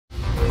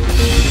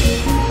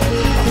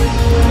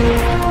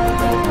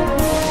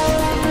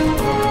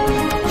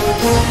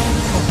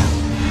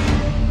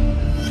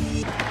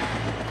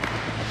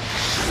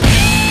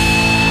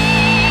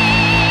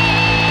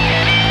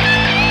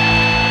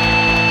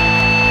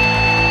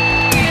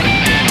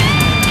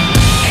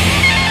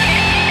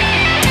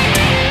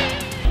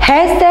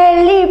है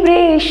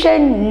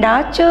सेलिब्रेशन,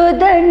 नाचो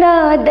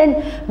दनादन,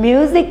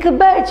 म्यूजिक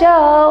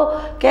बजाओ,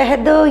 कह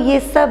दो ये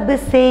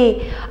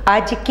सबसे,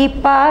 आज की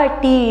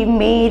पार्टी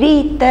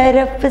मेरी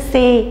तरफ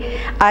से,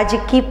 आज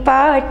की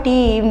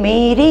पार्टी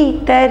मेरी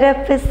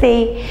तरफ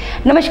से।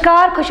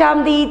 नमस्कार,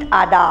 खुशामदीद,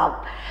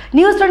 आदाब।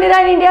 न्यूज़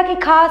 29 इंडिया की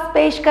खास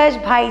पेशकश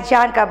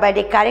भाईजान का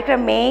बर्थडे कार्यक्रम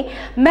में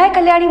मैं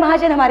कल्याणी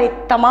महाजन हमारे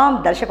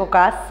तमाम दर्शकों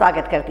का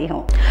स्वागत करती हूं।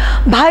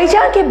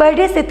 भाईजान के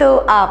बर्थडे से तो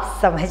आप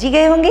समझ ही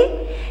गए होंगे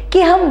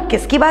कि हम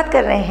किसकी बात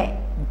कर रहे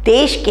हैं।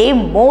 देश के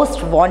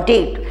मोस्ट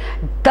वांटेड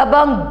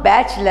दबंग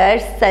बैचलर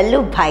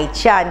सल्लू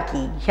भाईजान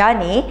की,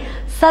 यानी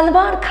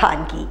सलमान खान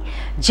की,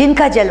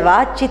 जिनका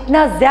जलवा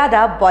जितना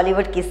ज्यादा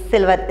बॉलीवुड की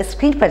सिल्वर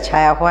स्क्रीन पर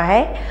छाया हुआ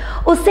है,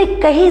 उससे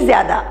कहीं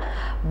ज्यादा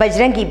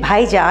बजरंगी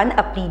भाईजान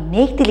अपनी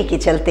नेक दिली के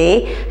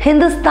चलते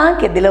हिंदुस्तान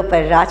के दिलों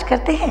पर राज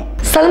करते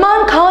हैं।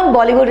 सलमान खान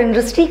बॉलीवुड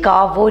इंडस्ट्री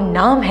का वो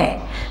नाम है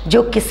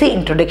जो किसी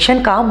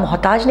इंट्रोडक्शन का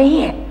मोहताज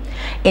नहीं है।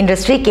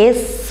 इंडस्ट्री के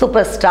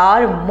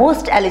सुपरस्टार,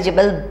 मोस्ट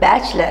एलिजिबल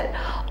बैचलर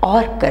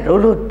और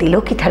करोड़ों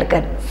दिलों की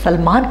धड़कन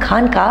सलमान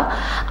खान का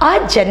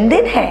आज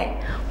जन्मदिन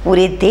है।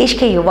 पूरे देश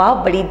के युवा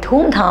बड़ी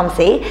धूमधाम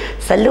से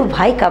सल्लू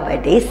भाई का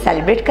बर्थडे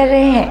सेलिब्रेट कर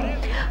रहे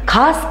हैं।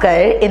 खासकर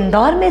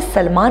इंदौर में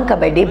सलमान का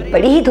बर्थडे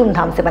बड़ी ही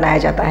धूमधाम से मनाया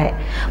जाता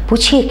है।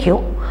 पूछिए क्यों?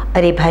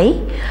 अरे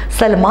भाई,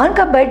 सलमान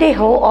का बर्थडे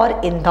हो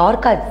और इंदौर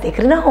का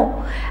जिक्र ना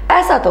हो,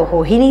 ऐसा तो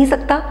हो ही नहीं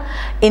सकता।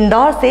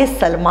 इंदौर से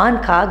सलमान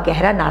का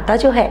गहरा नाता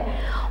जो है,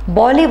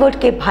 बॉलीवुड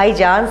के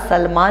भाईजान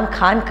सलमान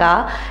खान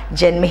का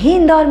जन्म ही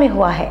इंदौर में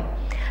हुआ है।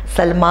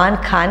 सलमान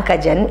खान का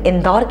जन्म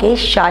इंदौर के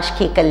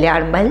शासकीय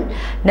कल्याणमल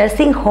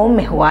नर्सिंग होम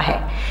में हुआ है,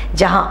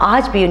 जहां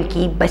आज भी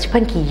उनकी बचपन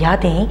की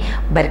यादें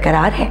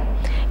बरकरार हैं।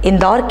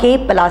 इंदौर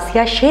के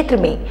पलासिया क्षेत्र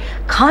में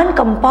खान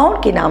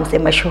कंपाउंड के नाम से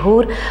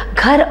मशहूर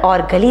घर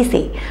और गली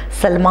से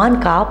सलमान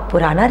का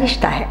पुराना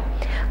रिश्ता है।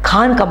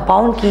 खान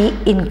कंपाउंड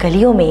की इन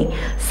गलियों में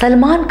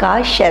सलमान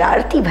का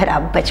शरारती भरा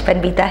बचपन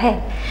बीता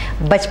है।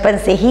 बचपन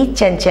से ही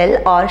चंचल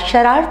और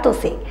शरारतों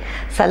से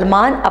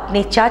सलमान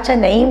अपने चाचा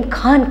नईम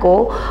खान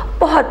को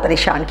बहुत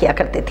परेशान किया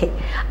करते थे।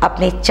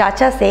 अपने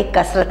चाचा से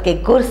कसरत के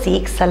गुर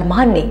सीख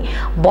सलमान ने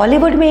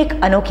बॉलीवुड में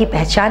एक अनोखी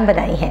पहचान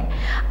बनाई है।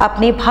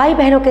 अपने भाई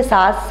बहनों के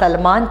साथ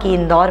सलमान की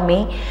इंदौर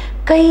में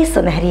कई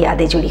सुनहरी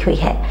यादें जुड़ी हुई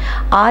है।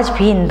 आज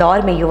भी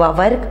इंदौर में युवा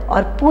वर्ग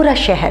और पूरा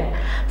शहर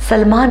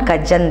सलमान का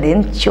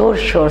जन्मदिन जोर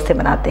शोर से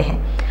मनाते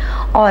हैं।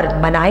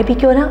 और मनाए भी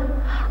क्यों ना,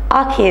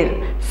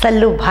 आखिर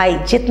सल्लू भाई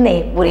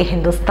जितने पूरे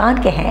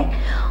हिंदुस्तान के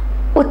हैं,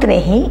 उतने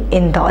ही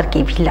इंदौर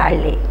के भी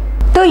लाडले।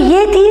 तो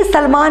ये थी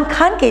सलमान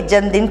खान के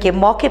जन्मदिन के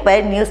मौके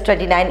पर न्यूज़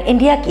 29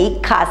 इंडिया की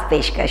खास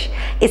पेशकश।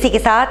 इसी के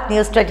साथ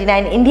न्यूज़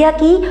 29 इंडिया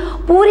की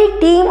पूरी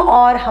टीम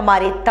और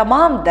हमारे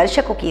तमाम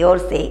दर्शकों की ओर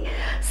से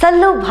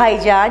सल्लू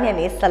भाईजान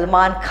यानी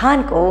सलमान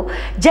खान को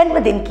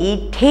जन्मदिन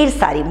की ढेर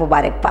सारी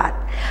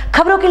मुबारकबाद।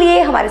 खबरों के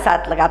लिए हमारे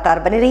साथ लगातार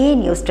बने रहिए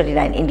न्यूज़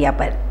 29 इंडिया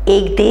पर।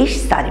 एक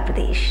देश, सारे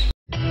प्रदेश।